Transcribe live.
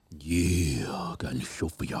Yeah, got a new show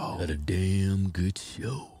for y'all. Got a damn good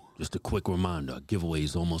show. Just a quick reminder,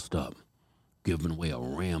 giveaway's almost up. Giving away a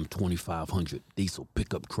Ram 2500 diesel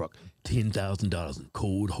pickup truck. $10,000 in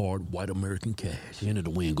cold, hard, white American cash. To enter the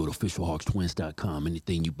win, go to officialhawkstwins.com.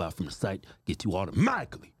 Anything you buy from the site gets you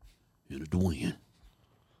automatically entered the win.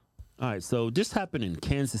 All right, so this happened in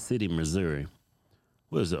Kansas City, Missouri.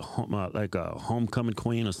 What is it, like a homecoming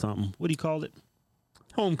queen or something? What do you call it?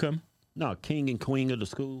 Homecoming. No, king and queen of the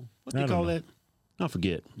school. What do you I don't call know. that? I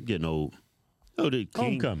forget. I'm getting old. Oh, the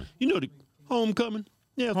king. Homecoming. You know the homecoming?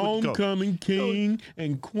 Yeah, that's what you call it. Homecoming king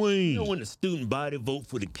and queen. You know when the student body vote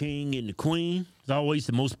for the king and the queen? It's always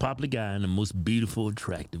the most popular guy and the most beautiful,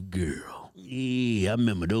 attractive girl. Yeah, I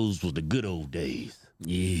remember those was the good old days.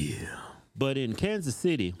 Yeah. But in Kansas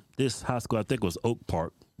City, this high school, I think it was Oak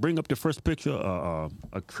Park. Bring up the first picture. A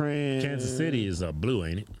trans. Kansas City is blue,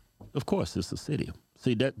 ain't it? Of course, it's a city.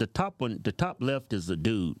 See that the top one, the top left is a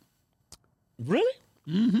dude. Really?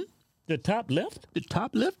 Mm-hmm. The top left? The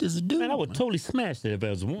top left is a dude. Man, I would totally smash that if I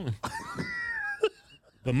was one.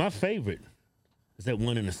 But my favorite is that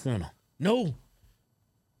one in the center. No.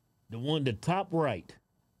 The one, the top right.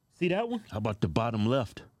 See that one? How about the bottom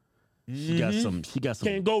left? She got some.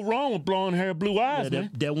 Can't go wrong with blonde hair, blue eyes, Yeah, man.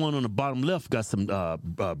 that one on the bottom left got some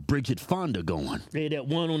Bridget Fonda going. Hey, that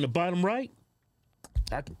one on the bottom right,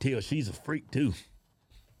 I can tell she's a freak too.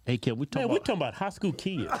 Hey, can we talk Man, we're about? talking about high school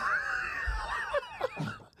kids.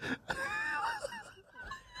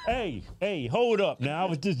 Hey, hold up now. I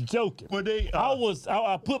was just joking. But they,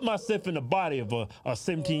 I put myself in the body of a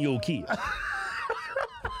 17-year-old kid.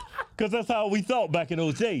 Because that's how we thought back in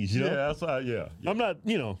those days, you know? that's how. Yeah. I'm not,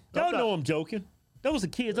 y'all know I'm joking. Those are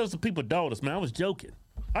kids. Those are people's daughters, man. I was joking.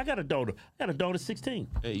 I got a daughter. 16.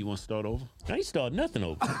 Hey, you want to start over? I ain't starting nothing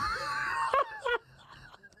over.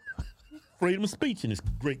 Freedom of speech in this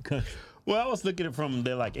great country. Well, I was looking at it from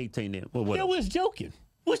they're like 18 then. Well, Yeah, whatever. we was joking.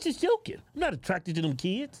 What's just joking? I'm not attracted to them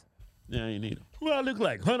kids. Yeah, you need them. What I look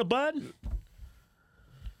like? Hunter Biden?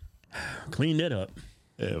 Clean that up.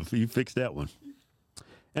 Yeah, if you fix that one.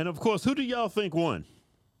 And of course, who do y'all think won?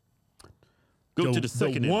 Go to the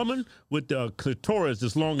second. The woman with the clitoris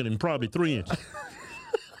that's longer than probably 3 inches.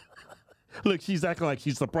 Look, she's acting like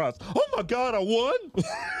she's surprised. Oh my God, I won!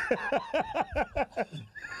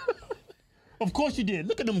 Of course you did.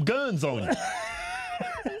 Look at them guns on you.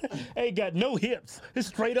 Ain't got no hips. It's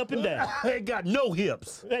straight up and down. Ain't got no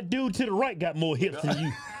hips. That dude to the right got more hips than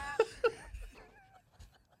you.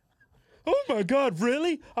 Oh my God,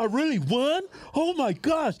 really? I really won? Oh my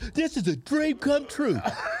gosh, this is a dream come true.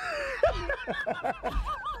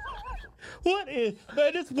 What is,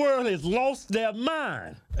 man, this world has lost their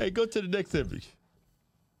mind. Hey, go to the next image.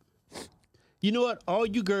 You know what? All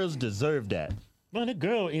you girls deserve that. Man, that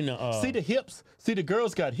girl in the See the hips? See, the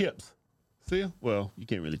girls got hips. See 'em? Well, you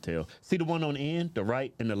can't really tell. See the one on the end, the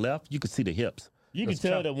right and the left? You can see the hips. you can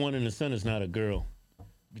tell that one in the center is not a girl.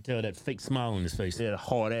 You can tell that fake smile on his face. That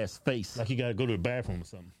hard-ass face. Like he got to go to the bathroom or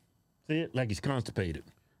something. See it? Like he's constipated.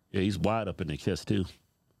 Yeah, he's wide up in the chest, too.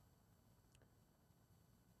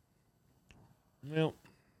 Well,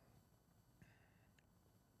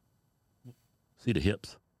 See the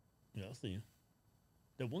hips? yeah, I see him.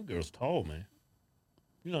 That one girl's tall, man.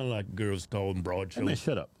 You know, like girls tall and broad Hey, man, shoulders.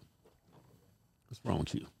 shut up. What's wrong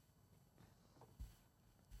with you?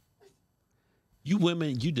 You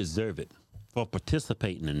women, you deserve it for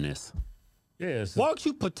participating in this. Yes. Why don't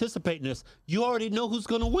you participate in this? You already know who's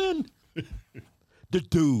going to win. The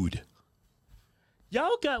dude.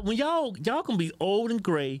 Y'all got, when y'all gonna be old and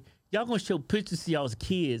gray, y'all gonna show pictures to y'all's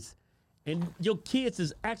kids, and your kids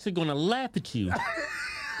is actually gonna laugh at you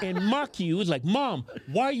and mock you. It's like, Mom,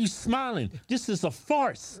 why are you smiling? This is a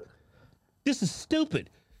farce. This is stupid.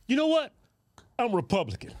 You know what? I'm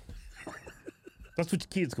Republican. That's what your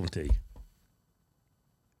kids gonna tell you.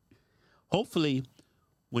 Hopefully,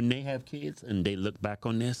 when they have kids and they look back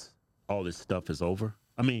on this, all this stuff is over.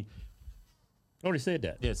 I mean, Already said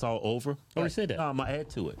that. it's all over. Already said that. No, I'm going to add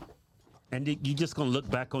to it. And you're just going to look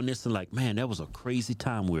back on this and like, man, that was a crazy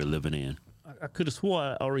time we were living in. I could have swore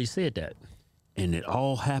I already said that. And it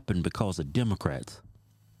all happened because of Democrats.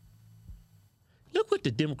 Look what the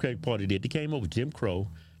Democratic Party did. They came up with Jim Crow,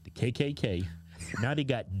 the KKK. Now they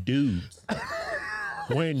got dudes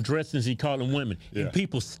wearing dresses he calling women. And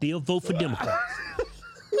people still vote for Democrats.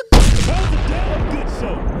 That was a damn good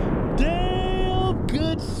show. Damn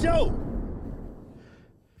good show.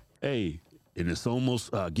 Hey, and it's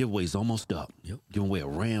almost, giveaway's almost up. Yep. Giving away a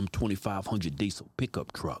Ram 2500 diesel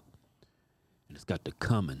pickup truck. And it's got the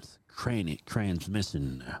Cummins transmission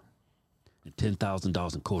in there. And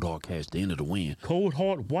 $10,000 in cold hard cash at the end of the win. Cold,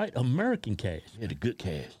 hard, white American cash. Yeah, the good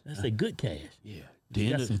cash. That's a good cash. Yeah. To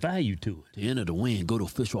Got some value to it. To enter the win, go to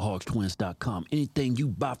officialhogstwins.com. Anything you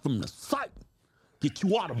buy from the site, get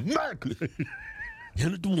you automatically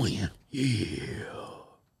enter the win. Yeah.